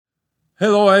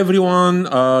Hello, everyone.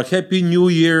 Happy New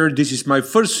Year. This is my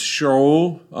first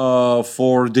show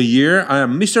for the year. I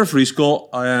am Mr. Frisco,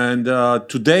 and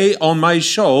today on my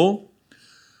show,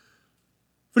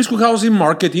 Frisco Housing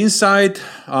Market Insight.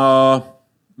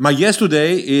 My guest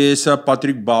today is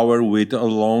Patric Bauer with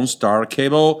Lone Star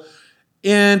Cable.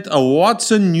 And what's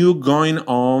new going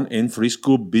on in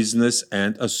Frisco business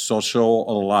and a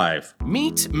social life?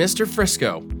 Meet Mr.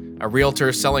 Frisco, a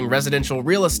realtor selling residential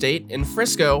real estate in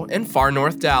Frisco and far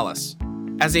north Dallas.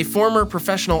 As a former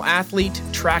professional athlete,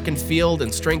 track and field,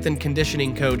 and strength and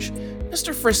conditioning coach,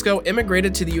 Mr. Frisco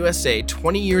immigrated to the USA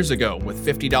 20 years ago with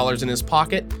 $50 in his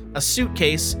pocket, a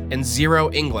suitcase, and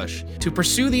zero English to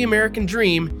pursue the American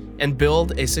dream and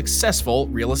build a successful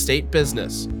real estate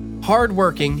business.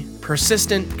 Hardworking,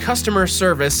 persistent, customer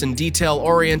service, and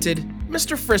detail-oriented,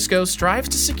 Mr. Frisco strives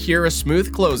to secure a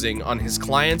smooth closing on his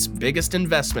client's biggest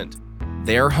investment,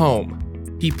 their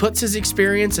home. He puts his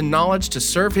experience and knowledge to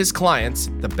serve his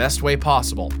clients the best way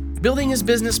possible. Building his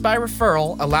business by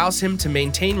referral allows him to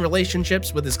maintain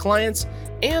relationships with his clients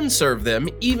and serve them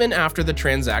even after the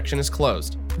transaction is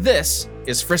closed. This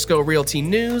is Frisco Realty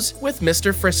News with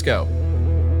Mr. Frisco.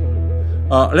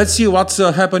 Let's see what's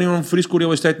happening on Frisco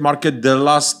real estate market the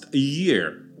last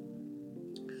year.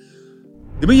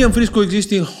 The median Frisco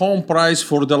existing home price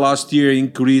for the last year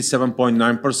increased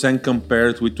 7.9%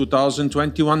 compared with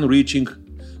 2021, reaching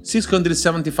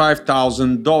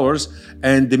 $675,000,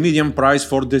 and the median price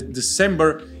for the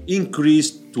December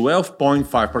increased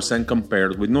 12.5%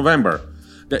 compared with November.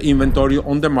 The inventory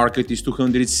on the market is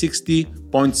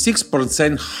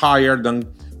 260.6% higher than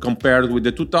compared with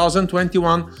the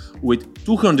 2021, with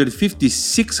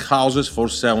 256 houses for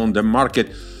sale on the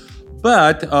market.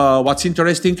 But what's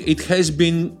interesting, it has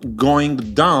been going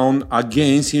down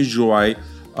again since July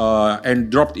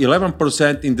and dropped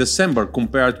 11% in December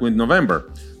compared with November.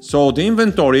 So the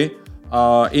inventory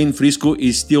in Frisco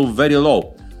is still very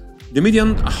low. The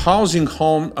median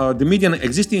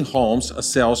existing homes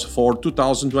sales for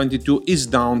 2022 is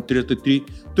down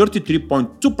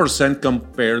 33.2%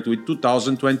 compared with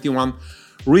 2021,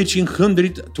 reaching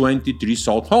 123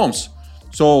 sold homes.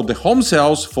 So the home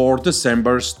sales for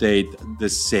December stayed the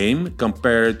same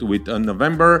compared with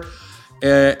November,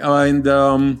 and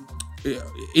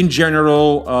in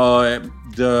general,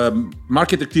 the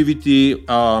market activity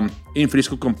in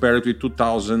Frisco compared with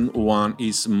 2001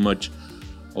 is much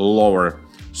lower.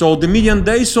 So the median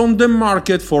days on the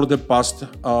market for the past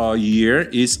year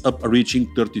is up,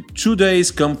 reaching 32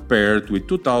 days compared with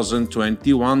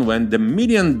 2021, when the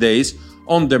median days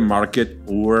on the market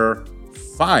were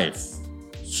 5.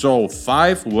 So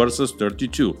 5 versus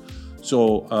 32.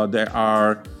 So there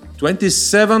are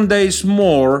 27 days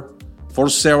more for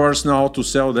sellers now to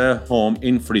sell their home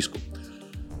in Frisco.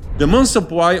 The month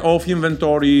supply of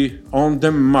inventory on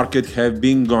the market have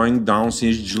been going down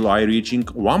since July, reaching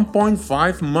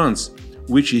 1.5 months,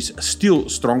 which is still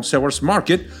strong sellers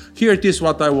market. Here it is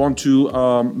what I want to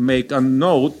make a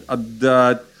note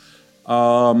that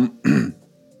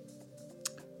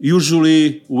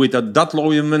usually with that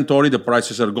low inventory, the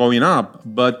prices are going up.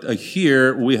 But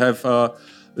here we have a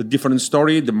different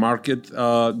story. The market,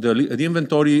 the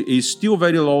inventory is still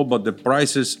very low, but the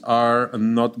prices are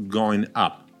not going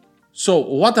up. So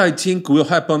what I think will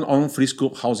happen on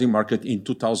Frisco housing market in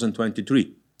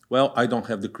 2023? Well, I don't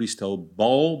have the crystal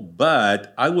ball,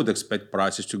 but I would expect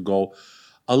prices to go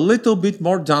a little bit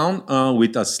more down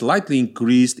with a slightly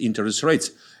increased interest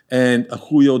rates. And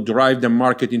who will drive the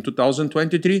market in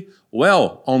 2023?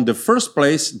 Well, on the first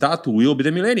place, that will be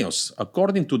the millennials.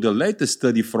 According to the latest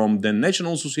study from the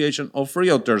National Association of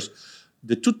Realtors,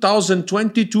 the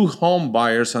 2022 home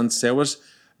buyers and sellers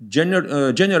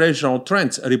generational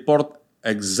trends report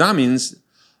examines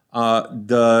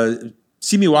the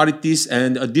similarities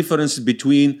and differences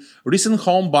between recent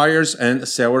home buyers and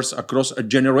sellers across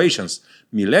generations.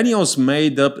 Millennials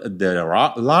made up the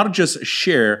largest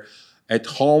share at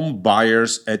home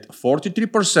buyers at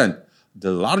 43%,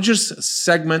 the largest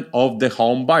segment of the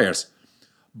home buyers.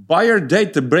 Buyer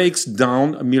data breaks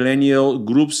down millennial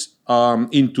groups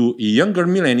into younger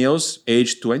millennials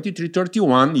aged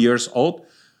 23-31 years old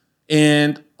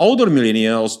and older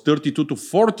millennials 32 to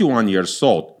 41 years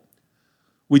old.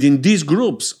 Within these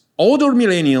groups, older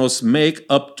millennials make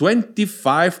up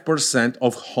 25%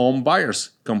 of home buyers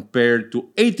compared to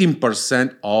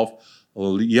 18% of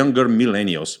younger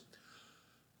millennials.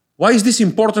 Why is this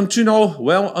important to know?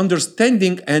 Well,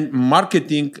 understanding and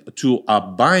marketing to a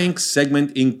buying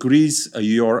segment increase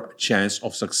your chance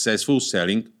of successful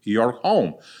selling your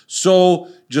home. So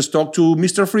just talk to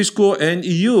Mr. Frisco and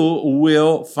you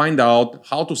will find out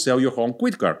how to sell your home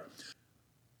quicker.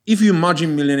 if you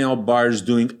imagine millennial buyers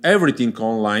doing everything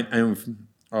online and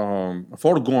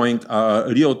foregoing a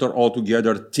realtor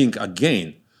altogether, think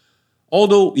again.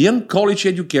 Although young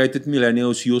college-educated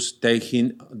millennials use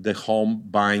taking the home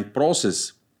buying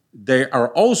process, they are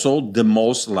also the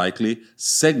most likely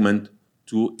segment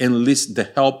to enlist the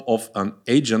help of an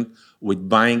agent with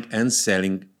buying and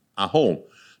selling a home.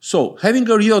 So having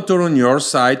a realtor on your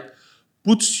side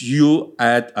puts you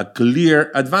at a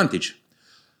clear advantage.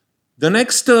 The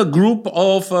next group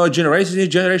of generation is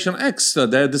Generation X.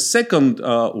 They're the second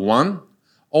one.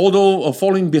 Although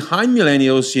falling behind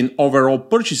millennials in overall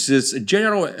purchases,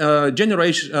 Generation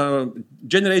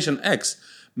X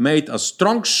made a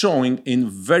strong showing in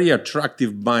very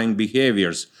attractive buying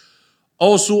behaviors.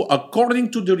 Also,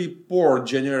 according to the report,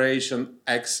 Generation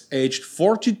X aged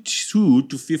 42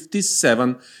 to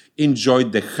 57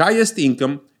 enjoyed the highest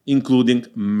income, including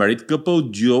married couple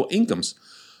dual incomes.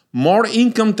 More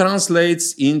income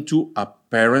translates into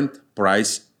apparent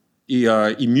price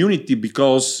immunity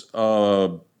because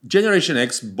Generation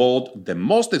X bought the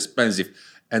most expensive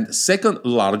and second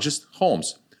largest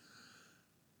homes.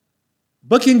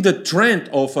 Bucking the trend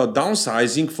of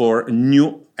downsizing for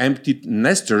new empty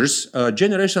nesters,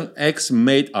 Generation X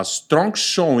made a strong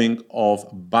showing of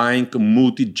buying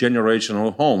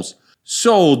multi-generational homes.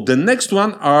 So the next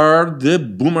one are the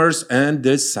boomers and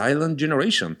the silent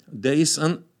generation. There is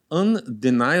an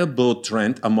undeniable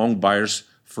trend among buyers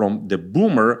from the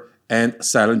boomer and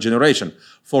silent generation.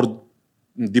 For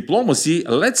diplomacy,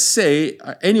 let's say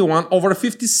anyone over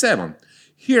 57.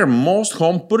 Here, most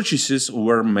home purchases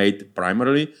were made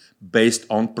primarily based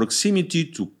on proximity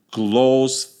to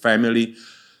close family.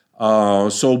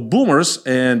 So boomers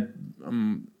and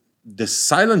the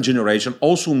silent generation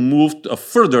also moved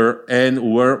further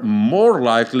and were more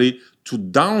likely to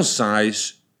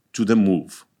downsize to the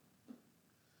move.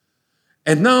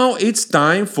 And now it's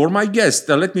time for my guest.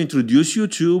 Let me introduce you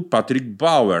to Patric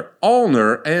Bauer,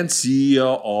 owner and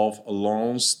CEO of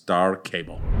Lone Star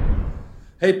Cable.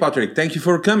 Hey, Patric, thank you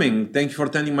for coming. Thank you for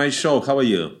attending my show. How are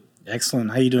you?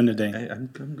 Excellent. How are you doing today? I'm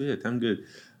good. I'm good.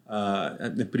 I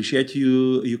appreciate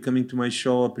you coming to my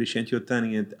show. Appreciate you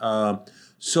attending it.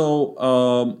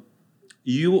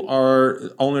 You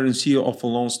are owner and CEO of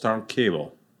Lone Star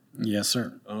Cable. Yes,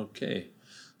 sir. Okay.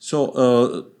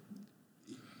 So,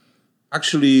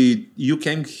 actually, you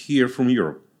came here from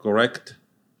Europe, correct?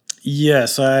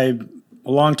 Yes, a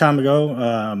long time ago,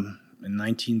 in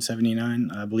 1979,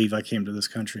 I believe I came to this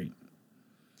country.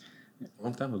 A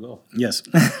long time ago. Yes.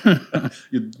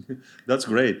 That's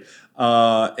great.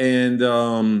 What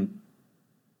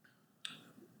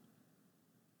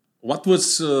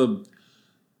was the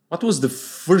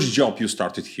first job you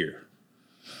started here?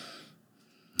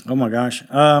 Oh my gosh.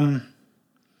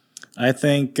 I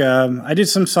think I did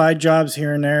some side jobs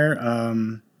here and there,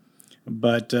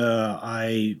 but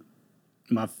my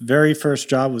very first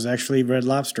job was actually Red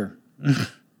Lobster.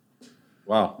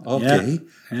 Wow. Okay.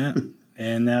 Yeah.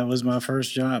 And that was my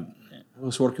first job. I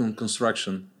was working on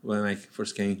construction when I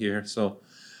first came here.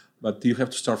 But you have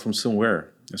to start from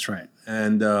somewhere. That's right.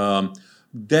 And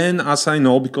then, as I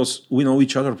know, because we know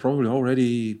each other probably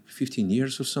already 15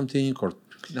 years or something, or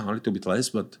a little bit less,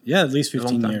 but yeah, at least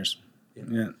 15 years.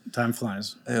 Yeah, time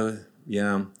flies.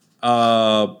 Yeah.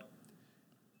 I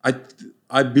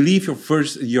believe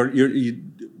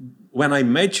when I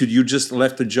met you, you just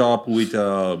left a job with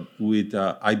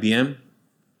IBM.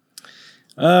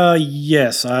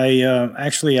 Yes, I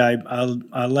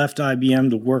left IBM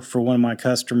to work for one of my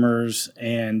customers,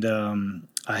 and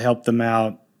I helped them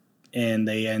out, and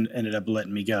they ended up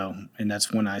letting me go, and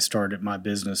that's when I started my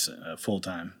business full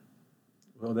time.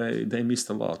 Well, they missed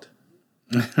a lot.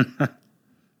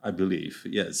 I believe,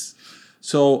 yes.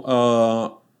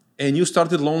 So, and you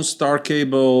started Lone Star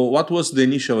Cable. What was the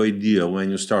initial idea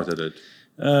when you started it?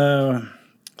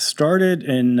 Started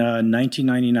in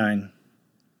 1999.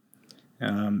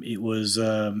 It was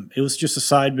just a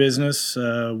side business.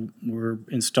 We're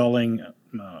installing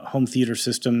home theater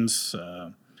systems,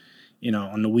 on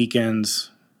the weekends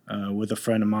with a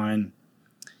friend of mine.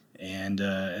 And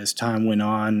as time went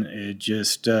on, it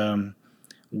just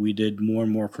we did more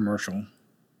and more commercial.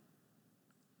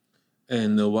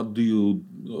 And what do you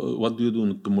do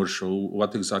in commercial?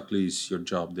 What exactly is your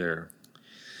job there?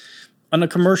 On the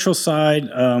commercial side,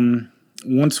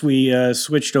 once we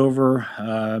switched over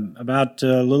about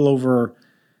a little over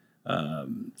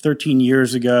 13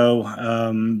 years ago,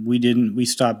 we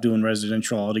stopped doing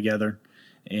residential altogether,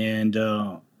 and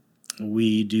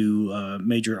we do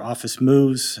major office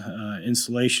moves,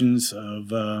 installations of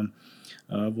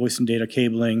voice and data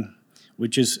cabling,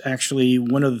 which is actually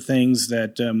one of the things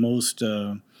that most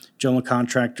general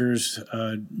contractors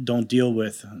don't deal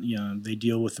with. They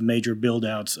deal with the major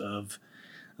build-outs of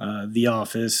the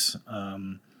office,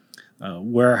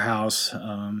 warehouse,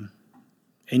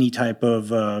 any type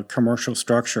of commercial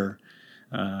structure.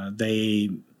 They,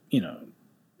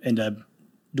 end up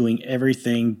doing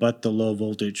everything but the low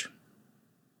voltage.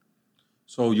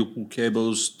 So you pull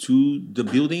cables to the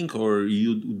building, or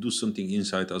you do something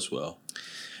inside as well?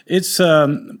 It's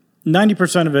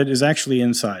 90% of it is actually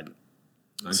inside.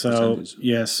 90% So is-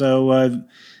 yeah, so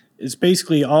it's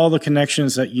basically all the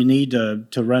connections that you need to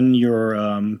run your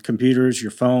computers,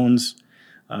 your phones,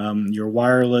 your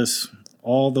wireless.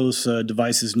 All those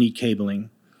devices need cabling.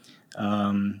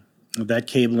 That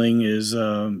cabling is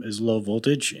low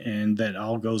voltage, and that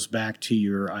all goes back to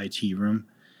your IT room,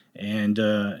 and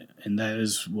that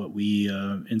is what we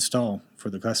install for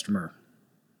the customer.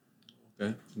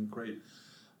 Okay, great.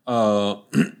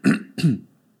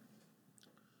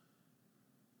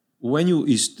 When you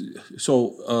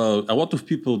a lot of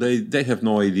people they have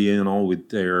no idea, with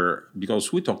their,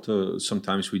 because we talked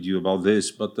sometimes with you about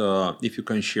this, but if you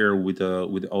can share with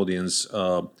the audience,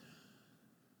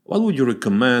 what would you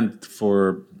recommend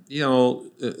for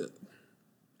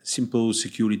simple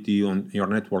security on your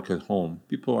network at home?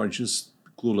 People are just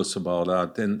clueless about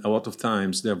that, and a lot of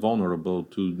times they're vulnerable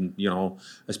to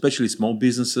especially small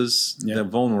businesses. Yeah. They're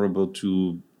vulnerable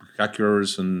to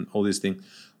hackers and all these things.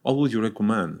 What would you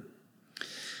recommend?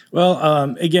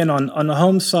 Well, again, on the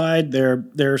home side, there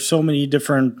are so many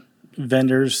different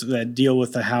vendors that deal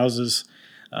with the houses.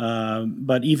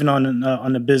 But even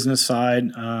on the business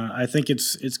side, I think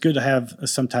it's good to have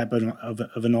some type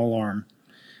of an alarm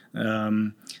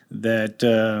that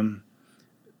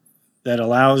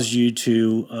allows you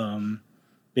to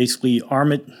basically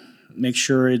arm it, make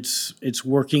sure it's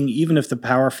working, even if the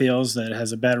power fails. That it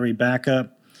has a battery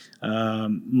backup.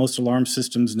 Most alarm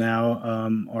systems now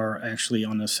are actually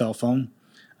on a cell phone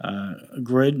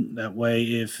grid. That way,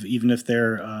 even if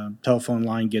their telephone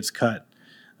line gets cut,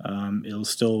 it'll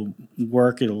still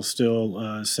work. It'll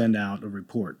still send out a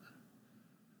report.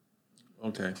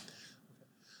 Okay.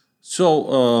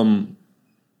 So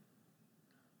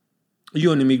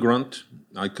you're an immigrant.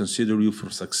 I consider you for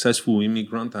a successful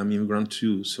immigrant. I'm an immigrant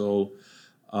too. So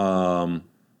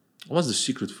what's the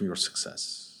secret for your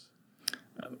success?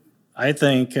 I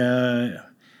think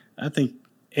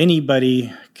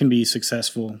anybody can be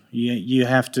successful. You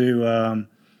have to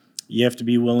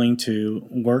be willing to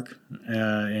work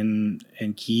and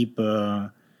keep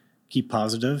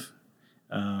positive.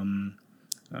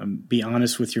 Be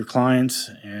honest with your clients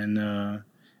and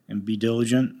be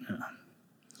diligent.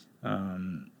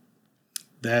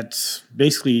 That's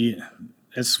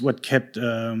what kept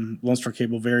Lone Star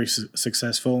Cable very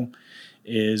successful.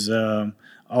 Is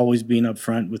always being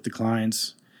upfront with the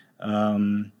clients,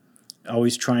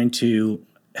 always trying to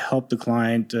help the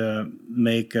client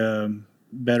make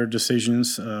better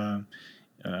decisions.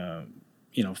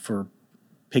 For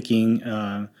picking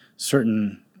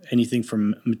anything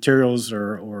from materials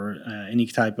or any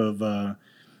type of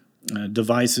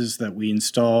devices that we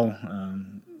install,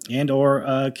 and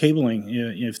or cabling.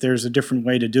 If there's a different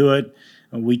way to do it,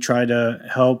 we try to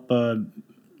help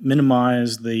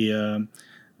minimize the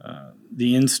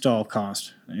install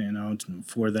cost,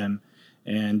 for them.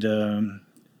 And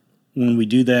when we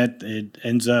do that, it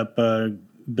ends up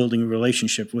building a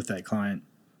relationship with that client.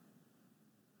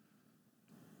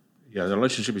 Yeah, the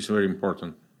relationship is very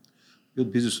important.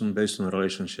 Build business based on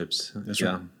relationships. That's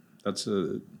yeah, right. That's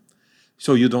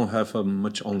so you don't have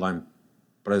much online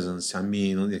presence. I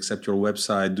mean, except your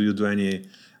website. Do you do any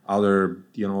other,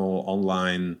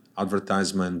 online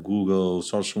advertisement, Google,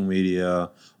 social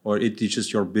media, or it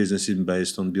teaches your business is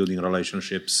based on building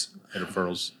relationships and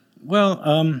referrals?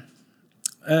 Well,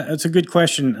 that's a good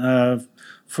question.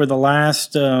 For the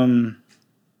last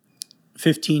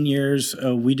 15 years,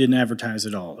 we didn't advertise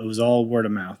at all. It was all word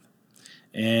of mouth.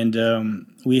 And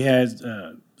we had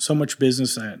so much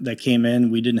business that came in,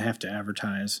 we didn't have to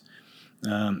advertise.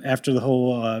 After the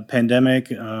whole pandemic,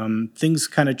 things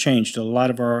kind of changed. A lot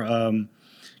of our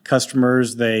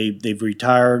customers, they've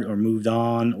retired or moved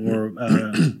on or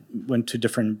went to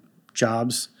different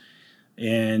jobs.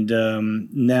 And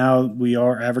now we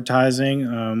are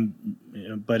advertising,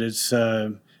 but it's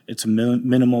a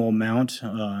minimal amount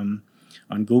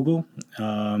on Google,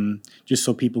 just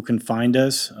so people can find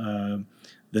us.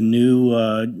 The new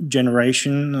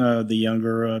generation, the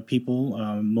younger people,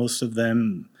 most of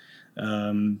them,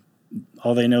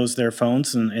 all they know is their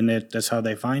phones, and that's how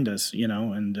they find us,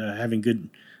 and having good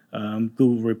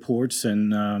Google reports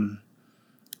and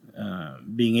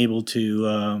being able to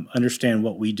understand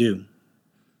what we do.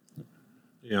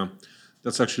 Yeah.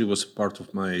 That's actually was part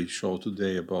of my show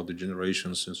today about the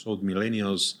generations. And so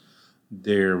millennials,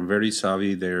 they're very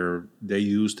savvy. They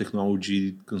use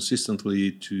technology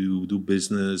consistently to do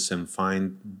business and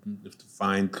find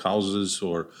houses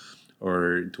or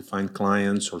to find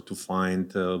clients or to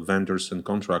find vendors and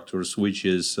contractors, which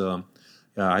is,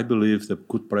 I believe, the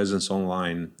good presence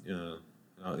online,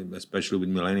 especially with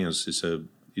millennials, is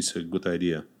a good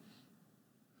idea.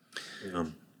 Yeah.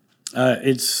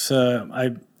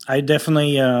 I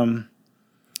definitely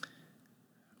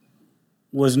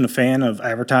wasn't a fan of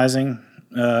advertising,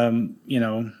 on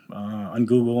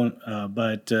Google,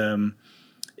 but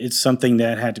it's something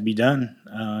that had to be done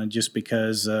just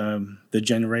because the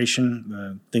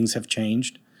generation, things have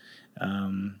changed.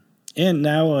 And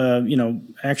now,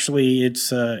 actually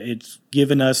it's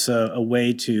given us a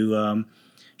way to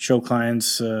show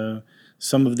clients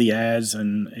some of the ads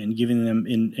and giving them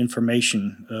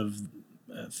information of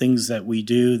things that we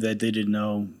do that they didn't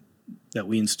know that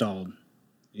we installed.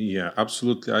 Yeah,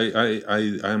 absolutely.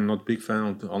 I am not a big fan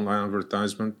of online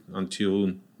advertisement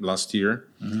until last year.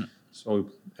 Mm-hmm. So,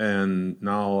 and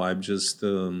now I'm just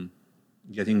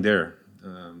getting there,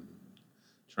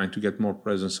 trying to get more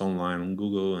presence online on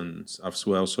Google and stuff as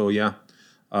well. So yeah,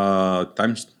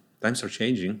 times are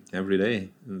changing every day.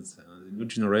 It's, new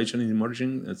generation is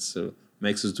emerging. It's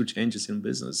makes us do changes in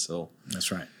business. So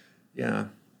That's right. yeah.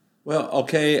 Well,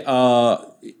 okay.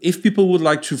 If people would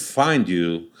like to find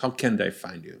you, how can they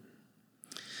find you?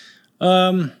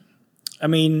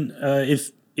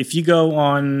 If you go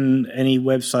on any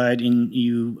website and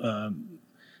you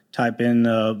type in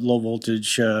low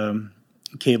voltage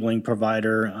cabling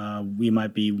provider, we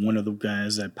might be one of the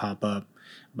guys that pop up.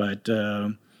 But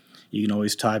you can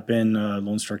always type in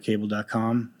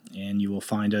LoneStarCable.com and you will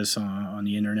find us on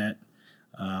the internet.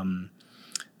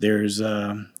 There's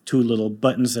two little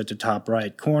buttons at the top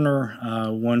right corner,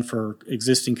 one for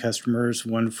existing customers,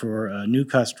 one for new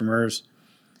customers.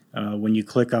 When you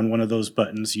click on one of those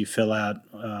buttons, you fill out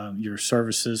your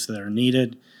services that are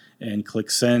needed and click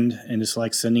send, and it's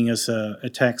like sending us a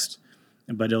text,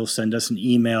 but it'll send us an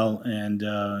email,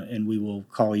 and we will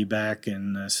call you back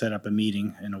and set up a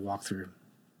meeting and a walkthrough.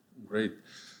 Great.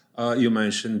 You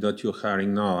mentioned that you're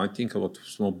hiring now. I think a lot of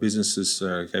small businesses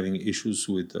are having issues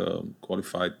with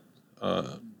qualified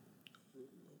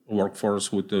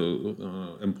workforce with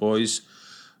employees.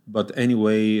 But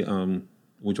anyway,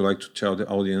 would you like to tell the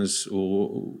audience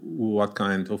what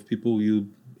kind of people you're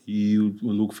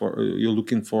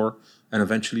looking for, and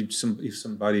eventually, if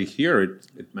somebody hear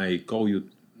it may call you,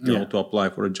 to apply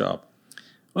for a job?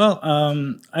 Well,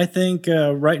 I think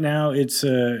right now it's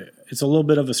a little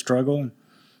bit of a struggle.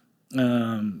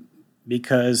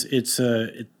 Because it's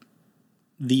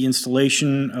the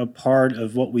installation part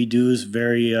of what we do is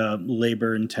very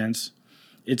labor intense.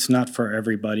 It's not for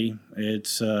everybody.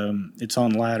 It's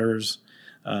on ladders.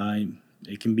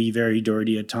 It can be very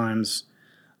dirty at times,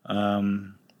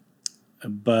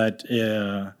 but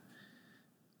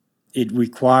it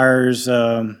requires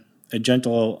a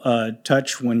gentle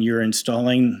touch when you're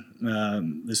installing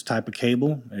this type of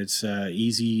cable. It's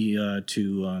easy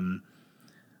to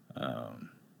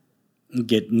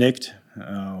get nicked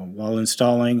while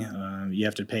installing. You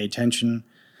have to pay attention.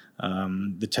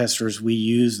 The testers we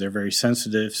use, they're very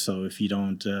sensitive, so if you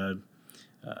don't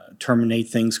terminate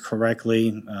things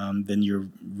correctly, then you're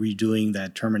redoing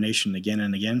that termination again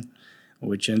and again,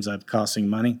 which ends up costing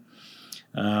money.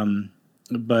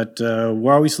 But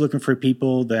we're always looking for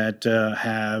people that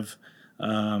have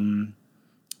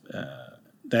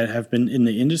been in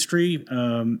the industry,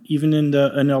 even in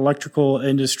the electrical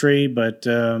industry, but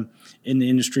in the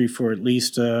industry for at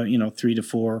least 3 to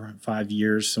 4, 5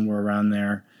 years, somewhere around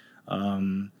there.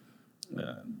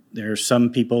 There are some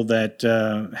people that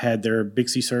had their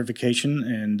Bixby certification,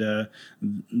 and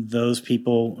those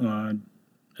people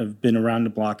have been around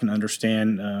the block and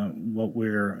understand what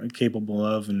we're capable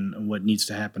of and what needs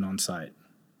to happen on site.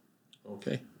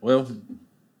 Okay. Well,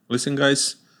 listen,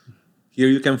 guys. Here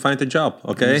you can find a job,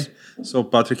 okay? Yes. So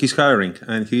Patric is hiring,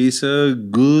 and he's a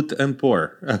good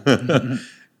employer.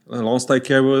 Lone Star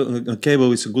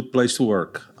Cable is a good place to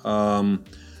work. All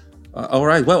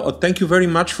right. Well, thank you very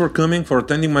much for coming, for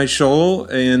attending my show,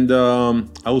 and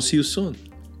I will see you soon.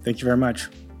 Thank you very much.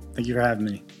 Thank you for having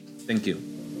me. Thank you.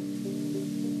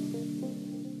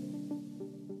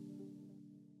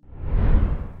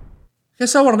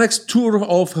 Has our next tour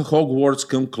of Hogwarts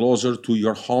come closer to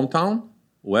your hometown?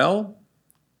 Well,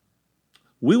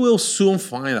 We will soon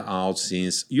find out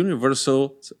since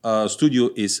Universal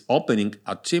Studio is opening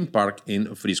a theme park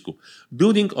in Frisco,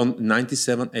 building on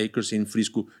 97 acres in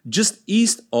Frisco, just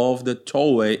east of the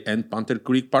Tollway and Panther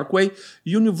Creek Parkway.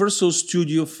 Universal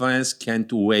Studio fans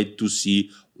can't wait to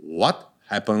see what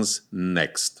happens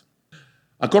next.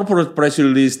 A corporate press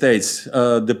release states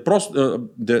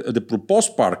the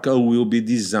proposed park will be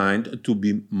designed to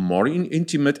be more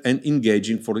intimate and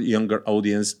engaging for the younger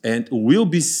audience and will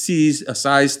be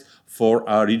sized for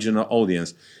a regional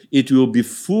audience. It will be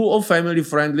full of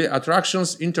family-friendly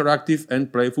attractions, interactive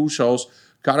and playful shows,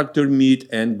 character meet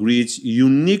and greets,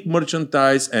 unique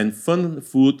merchandise, and fun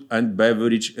food and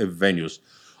beverage venues.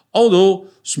 Although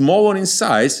smaller in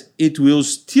size, it will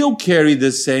still carry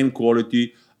the same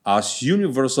quality as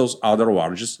Universal's other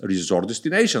largest resort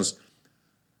destinations.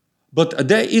 But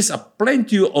there is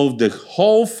plenty of the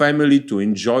whole family to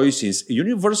enjoy since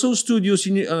Universal Studios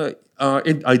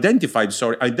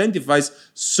identifies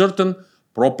certain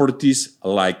properties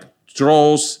like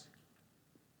Trolls,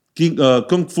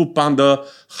 Kung Fu Panda,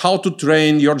 How to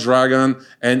Train Your Dragon,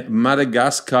 and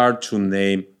Madagascar, to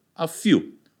name a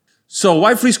few. So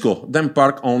why Frisco? Then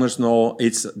park owners know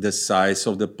it's the size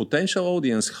of the potential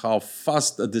audience, how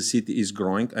fast the city is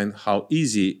growing, and how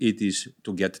easy it is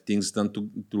to get things done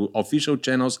through official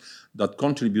channels that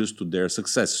contributes to their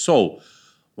success. So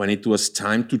when it was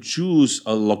time to choose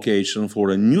a location for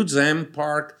a new theme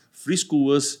park, Frisco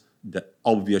was the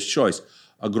obvious choice.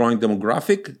 A growing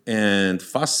demographic and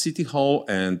fast city hall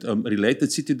and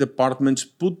related city departments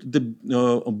put the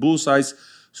bullseye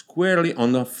squarely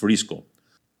on Frisco.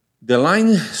 The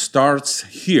line starts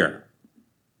here.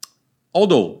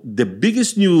 Although the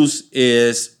biggest news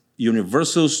is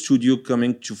Universal Studio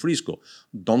coming to Frisco.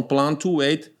 Don't plan to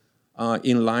wait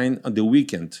in line on the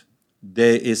weekend.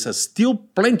 There is still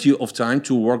plenty of time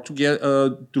to work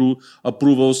together through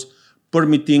approvals,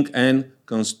 permitting, and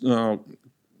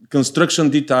construction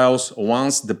details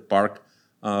once the park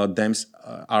dams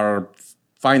are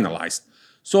finalized.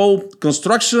 So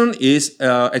construction is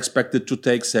expected to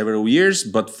take several years,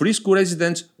 but Frisco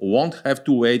residents won't have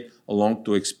to wait long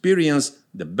to experience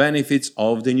the benefits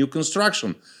of the new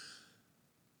construction.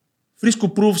 Frisco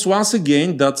proves once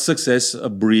again that success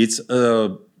breeds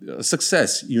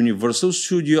success. Universal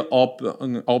Studio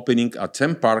opening a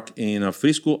theme park in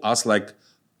Frisco as like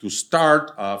to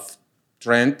start a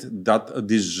trend that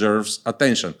deserves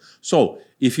attention. So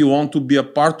if you want to be a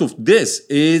part of this,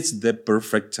 it's the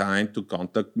perfect time to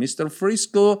contact Mr.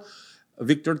 Frisco,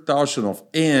 Viktor Taushanov,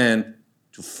 and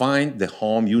to find the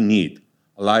home you need.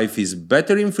 Life is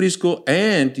better in Frisco,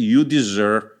 and you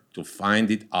deserve to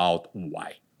find it out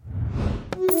why.